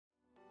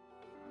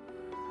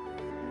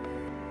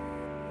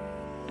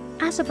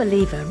As a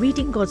believer,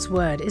 reading God's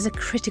Word is a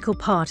critical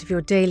part of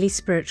your daily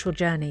spiritual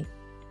journey.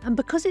 And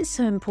because it's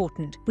so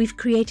important, we've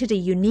created a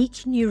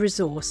unique new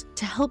resource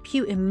to help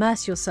you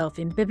immerse yourself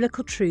in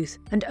biblical truth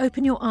and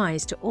open your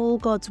eyes to all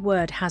God's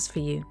Word has for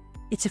you.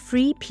 It's a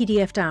free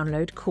PDF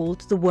download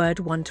called The Word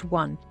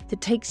 1-to-1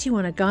 that takes you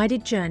on a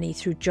guided journey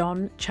through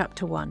John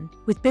chapter 1.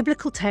 With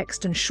biblical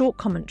text and short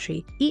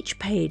commentary, each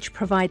page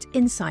provides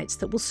insights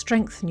that will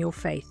strengthen your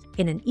faith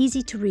in an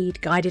easy-to-read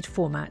guided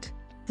format.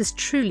 There's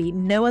truly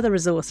no other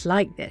resource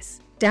like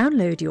this.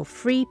 Download your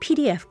free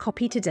PDF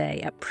copy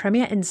today at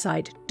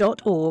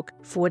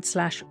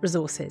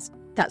premierinsight.org/resources.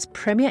 That's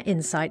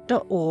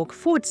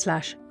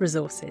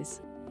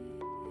premierinsight.org/resources.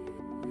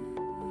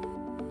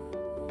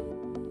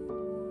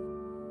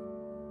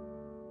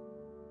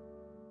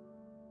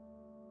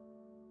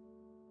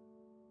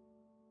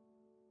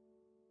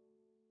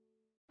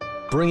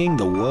 Bringing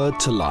the Word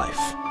to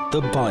life.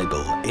 The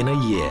Bible in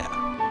a year.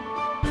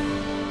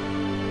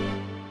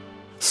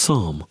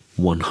 Psalm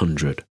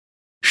 100.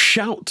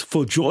 Shout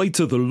for joy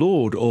to the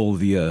Lord, all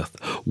the earth.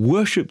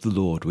 Worship the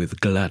Lord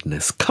with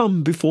gladness.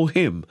 Come before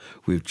him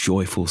with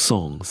joyful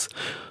songs.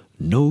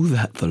 Know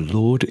that the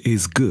Lord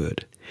is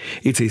good.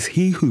 It is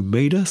he who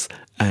made us,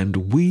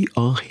 and we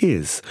are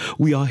his.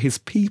 We are his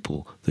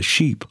people, the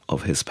sheep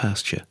of his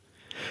pasture.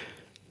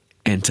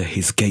 Enter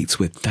his gates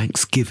with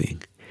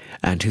thanksgiving,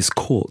 and his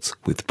courts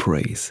with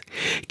praise.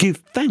 Give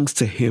thanks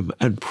to him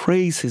and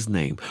praise his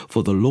name,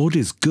 for the Lord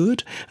is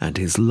good, and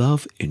his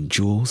love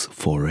endures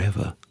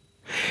forever.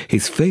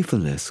 His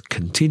faithfulness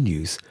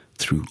continues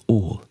through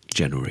all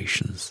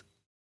generations.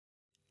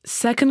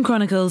 2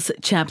 Chronicles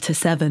chapter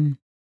 7.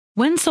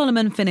 When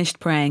Solomon finished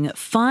praying,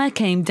 fire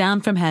came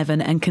down from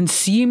heaven and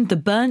consumed the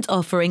burnt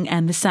offering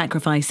and the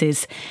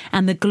sacrifices,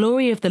 and the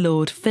glory of the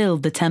Lord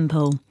filled the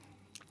temple.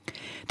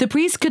 The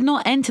priests could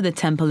not enter the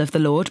temple of the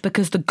Lord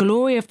because the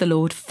glory of the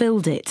Lord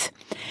filled it.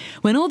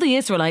 When all the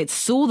Israelites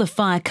saw the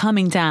fire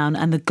coming down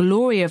and the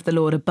glory of the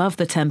Lord above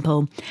the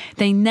temple,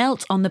 they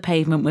knelt on the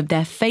pavement with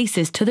their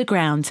faces to the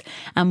ground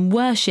and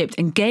worshipped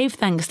and gave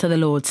thanks to the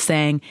Lord,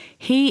 saying,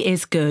 "He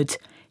is good.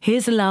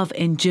 His love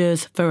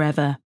endures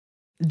forever."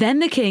 Then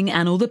the king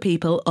and all the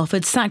people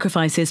offered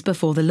sacrifices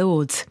before the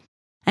Lord.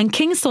 And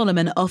King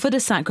Solomon offered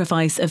a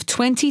sacrifice of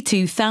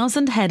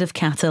 22,000 head of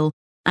cattle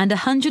and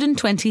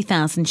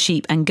 120,000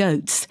 sheep and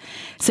goats.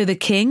 So the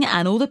king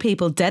and all the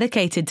people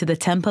dedicated to the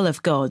temple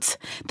of God.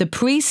 The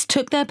priests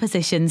took their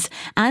positions,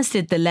 as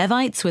did the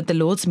Levites with the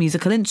Lord's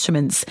musical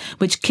instruments,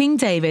 which King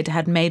David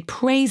had made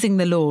praising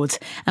the Lord,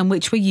 and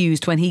which were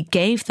used when he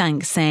gave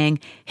thanks,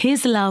 saying,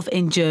 "His love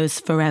endures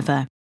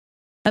forever."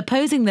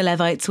 Opposing the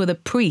Levites were the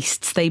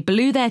priests. They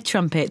blew their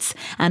trumpets,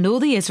 and all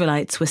the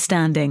Israelites were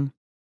standing.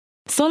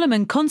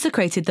 Solomon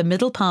consecrated the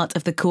middle part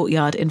of the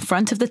courtyard in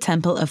front of the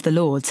temple of the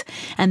Lord,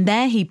 and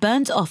there he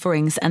burnt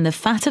offerings and the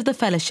fat of the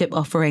fellowship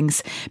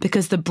offerings,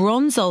 because the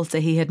bronze altar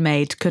he had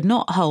made could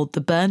not hold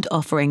the burnt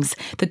offerings,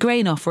 the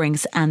grain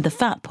offerings, and the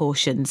fat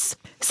portions.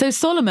 So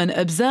Solomon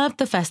observed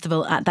the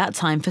festival at that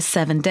time for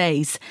 7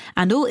 days,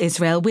 and all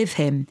Israel with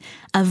him,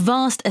 a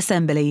vast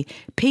assembly,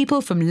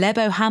 people from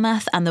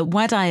Lebo-Hamath and the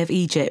Wadi of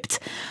Egypt.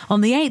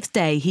 On the 8th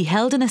day he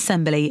held an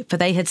assembly, for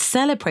they had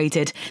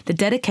celebrated the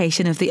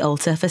dedication of the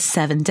altar for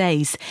 7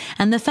 days,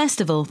 and the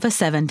festival for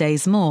 7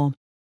 days more.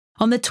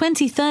 On the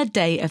 23rd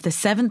day of the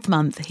 7th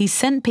month he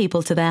sent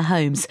people to their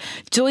homes,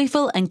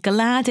 joyful and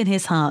glad in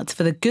his heart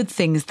for the good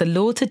things the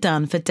Lord had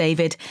done for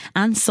David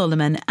and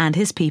Solomon and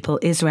his people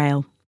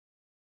Israel.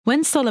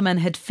 When Solomon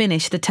had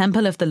finished the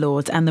temple of the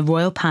Lord and the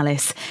royal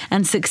palace,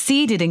 and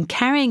succeeded in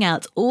carrying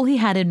out all he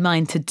had in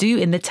mind to do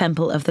in the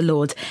temple of the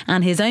Lord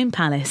and his own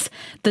palace,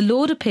 the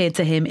Lord appeared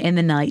to him in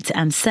the night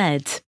and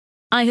said,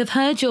 "I have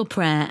heard your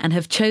prayer and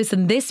have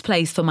chosen this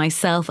place for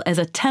myself as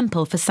a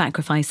temple for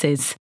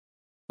sacrifices.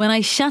 When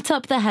I shut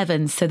up the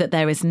heavens so that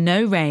there is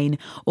no rain,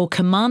 or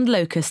command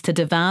locusts to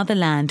devour the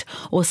land,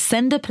 or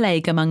send a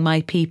plague among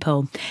my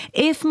people,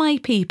 if my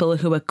people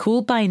who are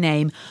called by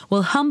name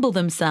will humble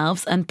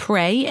themselves and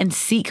pray and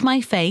seek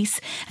my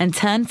face and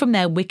turn from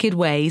their wicked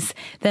ways,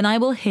 then I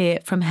will hear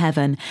from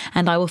heaven,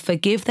 and I will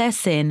forgive their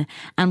sin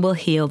and will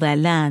heal their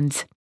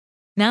land.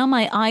 Now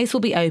my eyes will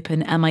be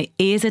open and my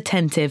ears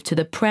attentive to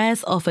the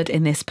prayers offered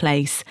in this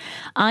place.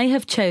 I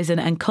have chosen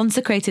and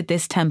consecrated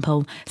this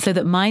temple so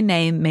that my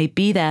name may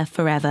be there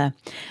forever.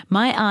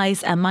 My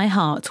eyes and my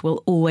heart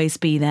will always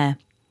be there.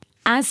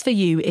 As for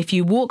you, if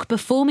you walk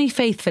before me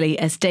faithfully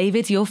as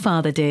David your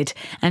father did,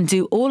 and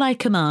do all I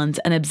command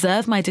and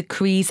observe my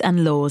decrees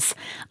and laws,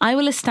 I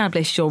will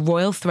establish your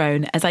royal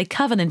throne as I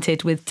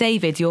covenanted with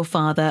David your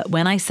father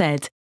when I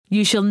said,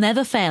 'You shall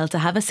never fail to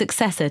have a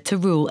successor to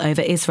rule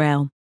over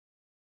Israel.'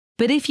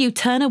 But if you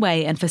turn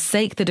away and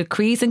forsake the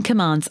decrees and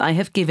commands I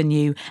have given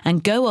you,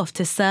 and go off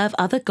to serve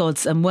other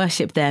gods and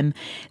worship them,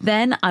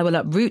 then I will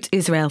uproot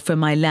Israel from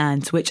my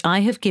land, which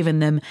I have given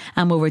them,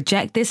 and will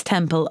reject this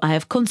temple I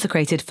have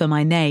consecrated for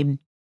my name.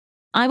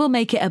 I will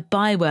make it a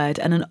byword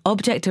and an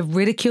object of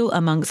ridicule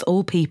amongst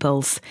all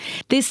peoples.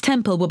 This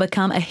temple will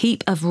become a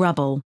heap of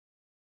rubble.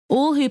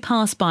 All who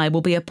pass by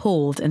will be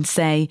appalled and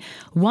say,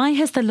 "Why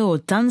has the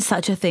Lord done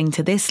such a thing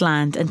to this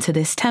land and to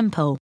this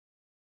temple?"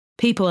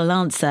 People will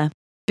answer,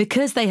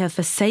 "Because they have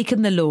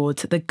forsaken the Lord,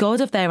 the God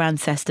of their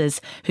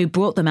ancestors, who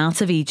brought them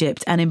out of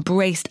Egypt, and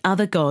embraced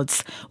other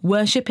gods,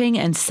 worshipping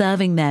and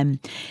serving them.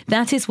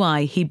 That is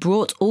why he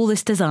brought all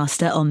this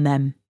disaster on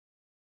them."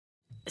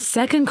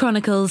 2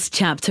 Chronicles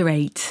chapter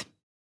 8.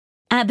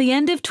 At the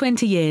end of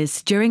 20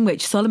 years, during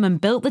which Solomon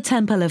built the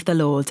temple of the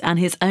Lord and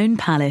his own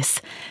palace,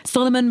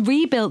 Solomon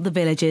rebuilt the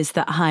villages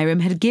that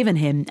Hiram had given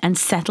him and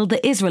settled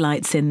the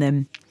Israelites in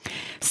them.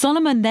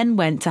 Solomon then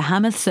went to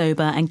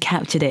Hamath-Zobah and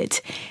captured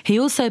it. He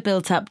also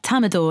built up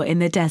Tamidor in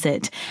the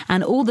desert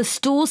and all the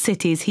store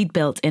cities he'd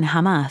built in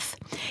Hamath.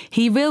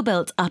 He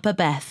rebuilt Upper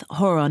Beth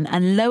Horon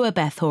and Lower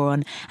Beth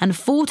Horon and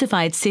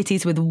fortified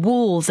cities with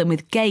walls and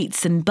with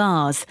gates and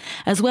bars,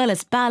 as well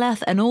as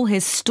Baalath and all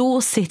his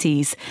store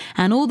cities,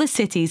 and all the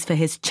cities for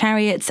his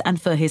chariots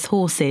and for his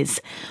horses.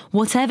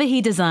 Whatever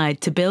he desired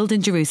to build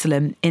in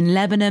Jerusalem, in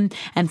Lebanon,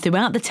 and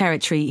throughout the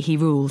territory he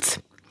ruled.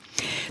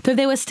 Though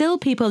there were still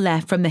people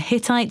left from the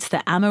Hittites,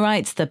 the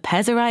Amorites, the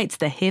Pezerites,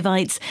 the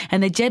Hivites,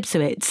 and the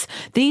Jebusites,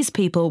 these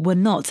people were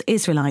not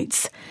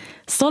Israelites.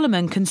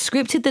 Solomon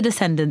conscripted the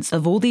descendants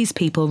of all these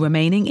people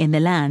remaining in the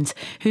land,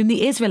 whom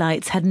the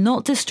Israelites had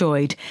not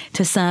destroyed,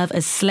 to serve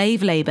as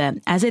slave labour,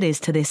 as it is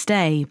to this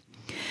day.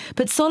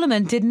 But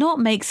Solomon did not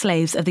make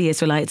slaves of the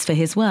Israelites for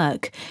his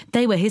work.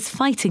 They were his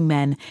fighting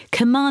men,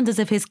 commanders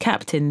of his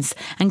captains,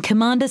 and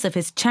commanders of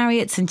his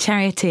chariots and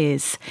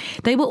charioteers.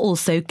 They were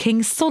also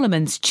King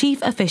Solomon's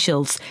chief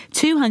officials,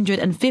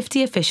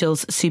 250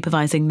 officials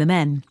supervising the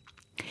men.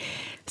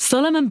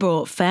 Solomon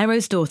brought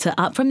Pharaoh's daughter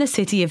up from the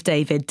city of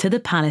David to the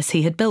palace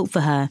he had built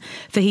for her,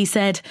 for he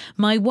said,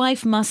 "My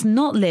wife must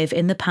not live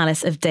in the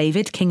palace of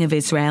David, king of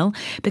Israel,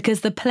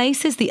 because the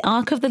places the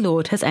ark of the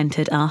Lord has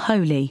entered are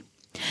holy."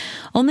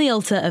 On the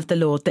altar of the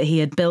Lord that he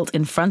had built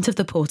in front of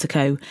the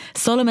portico,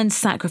 Solomon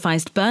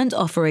sacrificed burnt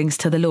offerings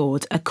to the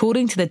Lord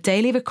according to the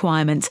daily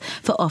requirement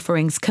for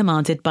offerings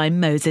commanded by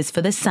Moses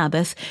for the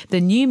Sabbath, the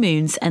new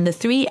moons, and the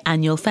 3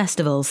 annual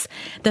festivals,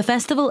 the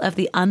festival of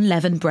the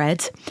unleavened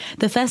bread,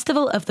 the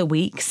festival of the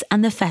weeks,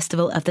 and the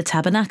festival of the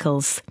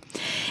tabernacles.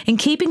 In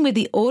keeping with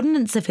the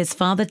ordinance of his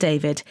father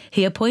David,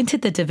 he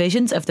appointed the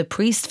divisions of the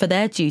priests for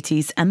their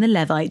duties and the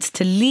Levites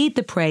to lead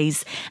the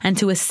praise and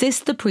to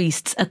assist the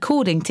priests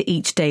according to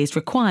each day's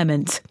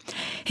requirement.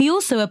 He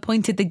also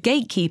appointed the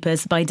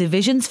gatekeepers by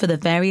divisions for the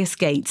various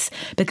gates,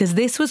 because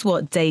this was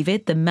what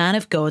David, the man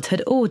of God,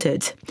 had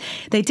ordered.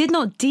 They did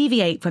not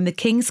deviate from the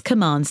king's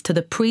commands to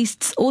the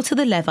priests or to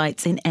the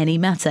Levites in any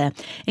matter,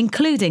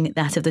 including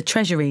that of the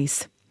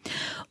treasuries.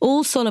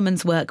 All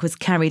Solomon's work was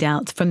carried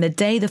out from the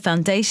day the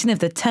foundation of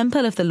the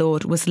temple of the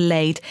Lord was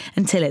laid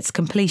until its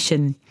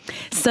completion.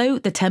 So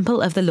the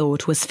temple of the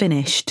Lord was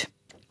finished.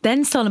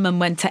 Then Solomon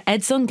went to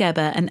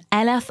Etzon-Geber and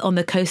Elath on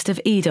the coast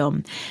of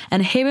Edom,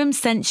 and Hiram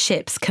sent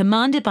ships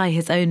commanded by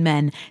his own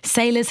men,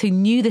 sailors who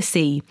knew the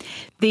sea.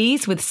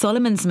 These, with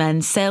Solomon's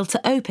men, sailed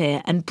to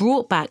Ophir and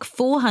brought back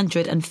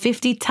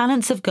 450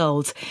 talents of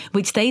gold,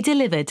 which they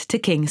delivered to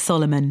King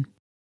Solomon.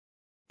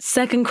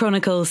 2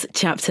 Chronicles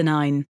chapter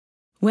 9.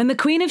 When the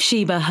Queen of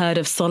Sheba heard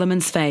of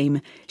Solomon's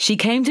fame, she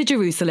came to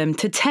Jerusalem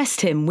to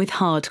test him with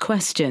hard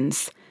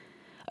questions.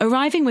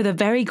 Arriving with a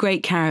very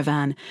great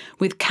caravan,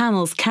 with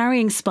camels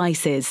carrying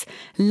spices,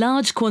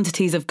 large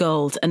quantities of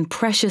gold and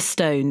precious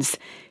stones,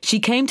 she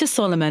came to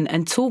Solomon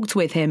and talked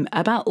with him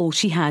about all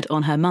she had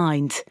on her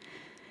mind.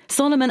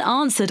 Solomon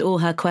answered all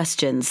her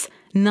questions.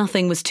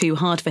 Nothing was too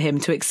hard for him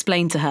to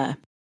explain to her.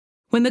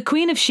 When the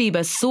Queen of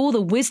Sheba saw the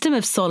wisdom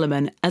of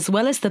Solomon, as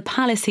well as the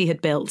palace he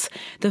had built,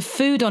 the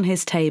food on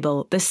his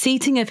table, the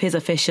seating of his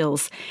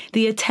officials,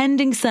 the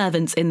attending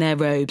servants in their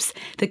robes,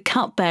 the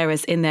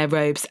cupbearers in their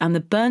robes, and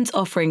the burnt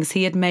offerings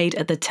he had made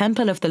at the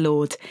temple of the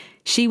Lord,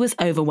 she was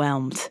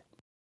overwhelmed.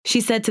 She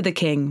said to the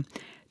king,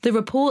 "The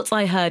report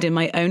I heard in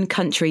my own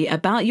country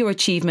about your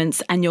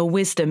achievements and your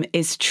wisdom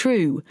is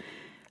true,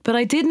 but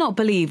I did not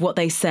believe what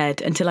they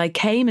said until I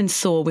came and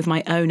saw with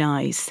my own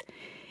eyes.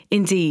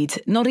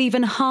 Indeed, not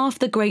even half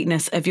the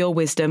greatness of your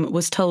wisdom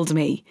was told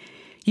me.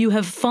 You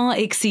have far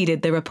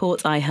exceeded the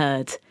report I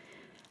heard.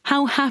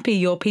 How happy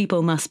your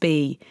people must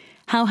be.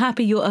 How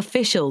happy your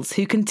officials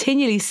who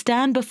continually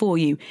stand before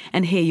you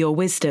and hear your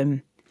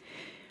wisdom.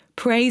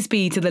 Praise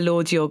be to the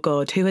Lord your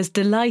God, who has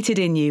delighted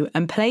in you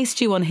and placed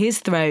you on his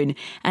throne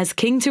as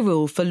king to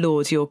rule for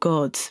Lord your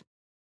God.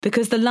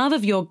 Because the love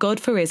of your God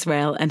for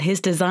Israel and his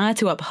desire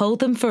to uphold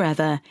them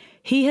forever,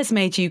 he has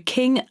made you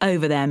king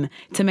over them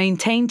to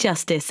maintain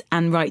justice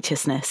and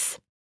righteousness."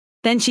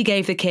 Then she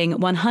gave the king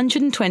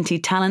 120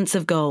 talents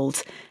of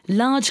gold,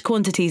 large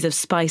quantities of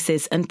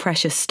spices and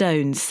precious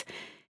stones.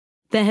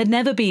 There had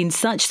never been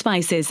such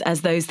spices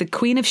as those the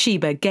Queen of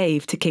Sheba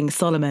gave to King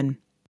Solomon.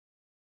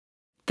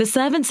 The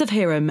servants of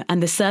Hiram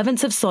and the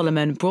servants of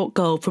Solomon brought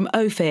gold from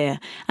Ophir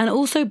and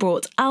also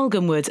brought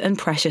algum wood and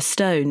precious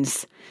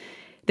stones.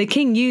 The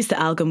king used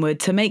the algum wood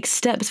to make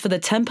steps for the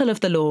temple of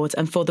the Lord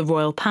and for the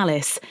royal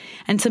palace,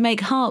 and to make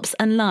harps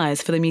and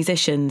lyres for the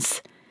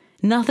musicians.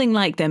 Nothing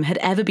like them had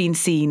ever been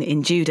seen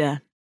in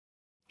Judah.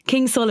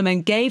 King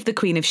Solomon gave the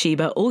Queen of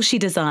Sheba all she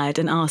desired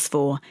and asked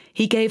for.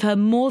 He gave her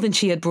more than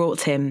she had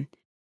brought him.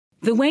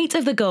 The weight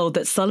of the gold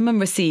that Solomon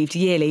received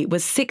yearly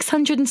was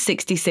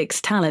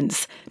 666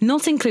 talents,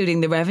 not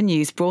including the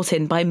revenues brought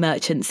in by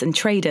merchants and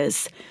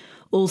traders.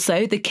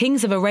 Also, the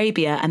kings of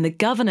Arabia and the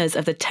governors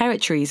of the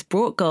territories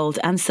brought gold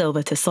and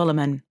silver to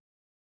Solomon.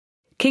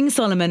 King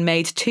Solomon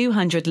made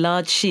 200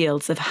 large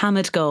shields of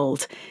hammered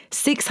gold.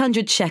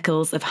 600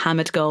 shekels of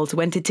hammered gold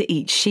went into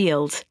each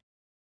shield.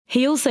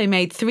 He also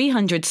made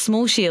 300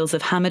 small shields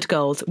of hammered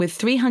gold with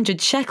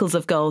 300 shekels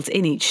of gold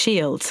in each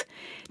shield.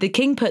 The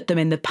king put them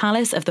in the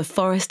palace of the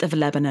forest of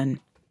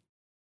Lebanon.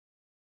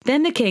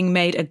 Then the king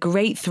made a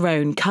great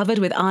throne covered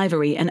with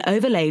ivory and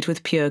overlaid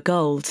with pure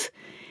gold.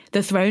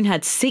 The throne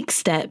had 6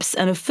 steps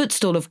and a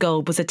footstool of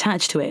gold was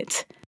attached to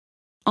it.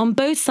 On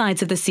both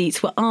sides of the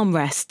seats were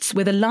armrests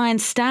with a lion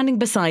standing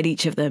beside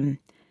each of them.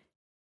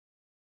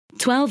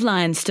 12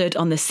 lions stood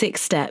on the 6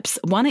 steps,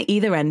 one at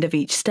either end of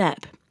each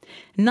step.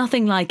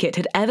 Nothing like it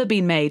had ever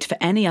been made for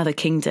any other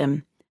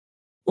kingdom.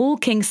 All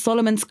King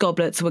Solomon's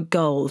goblets were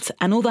gold,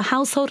 and all the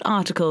household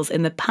articles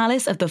in the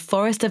palace of the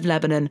forest of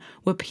Lebanon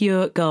were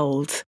pure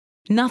gold.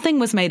 Nothing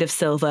was made of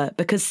silver,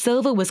 because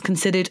silver was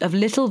considered of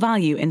little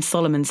value in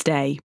Solomon's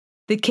day.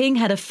 The king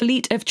had a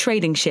fleet of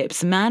trading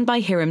ships manned by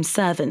Hiram's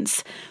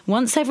servants.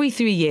 Once every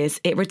 3 years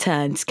it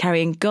returned,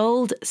 carrying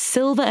gold,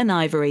 silver and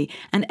ivory,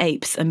 and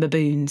apes and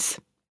baboons.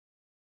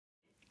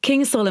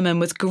 King Solomon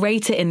was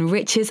greater in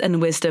riches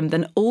and wisdom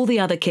than all the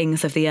other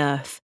kings of the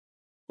earth.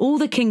 All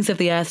the kings of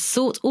the earth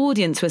sought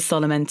audience with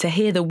Solomon to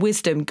hear the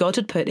wisdom God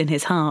had put in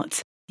his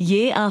heart.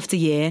 Year after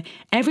year,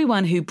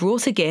 everyone who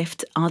brought a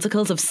gift,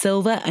 articles of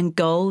silver and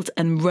gold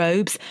and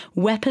robes,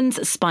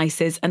 weapons,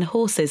 spices, and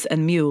horses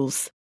and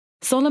mules.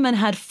 Solomon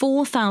had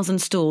 4,000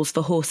 stalls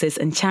for horses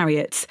and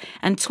chariots,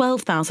 and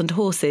 12,000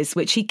 horses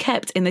which he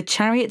kept in the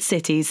chariot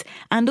cities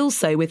and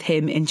also with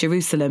him in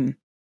Jerusalem.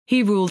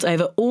 He ruled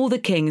over all the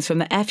kings from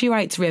the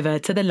Euphrates River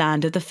to the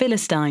land of the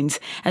Philistines,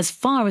 as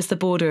far as the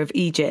border of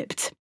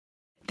Egypt.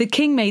 The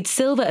king made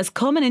silver as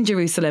common in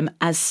Jerusalem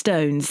as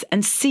stones,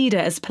 and cedar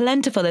as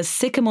plentiful as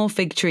sycamore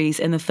fig trees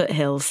in the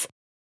foothills.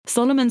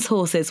 Solomon's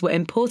horses were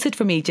imported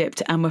from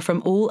Egypt and were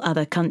from all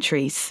other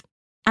countries.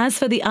 As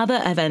for the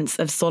other events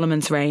of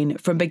Solomon's reign,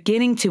 from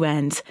beginning to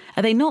end,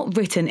 are they not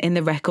written in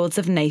the records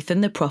of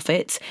Nathan the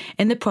prophet,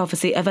 in the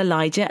prophecy of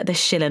Elijah the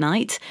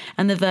Shilonite,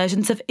 and the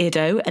versions of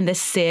Iddo and the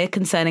seer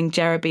concerning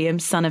Jeroboam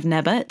son of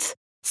Nebat?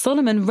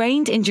 Solomon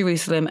reigned in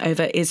Jerusalem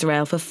over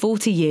Israel for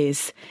 40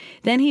 years.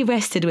 Then he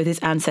rested with his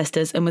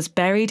ancestors and was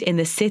buried in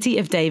the city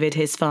of David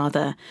his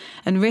father,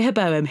 and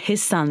Rehoboam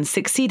his son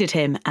succeeded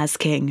him as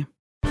king.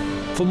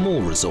 For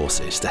more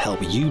resources to help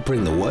you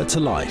bring the word to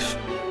life,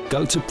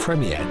 go to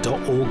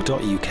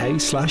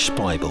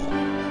premier.org.uk/Bible.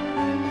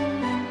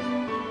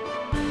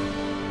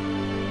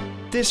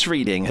 This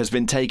reading has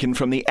been taken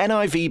from the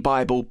NIV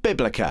Bible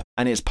Biblica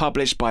and is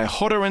published by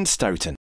Hodder & Stoughton.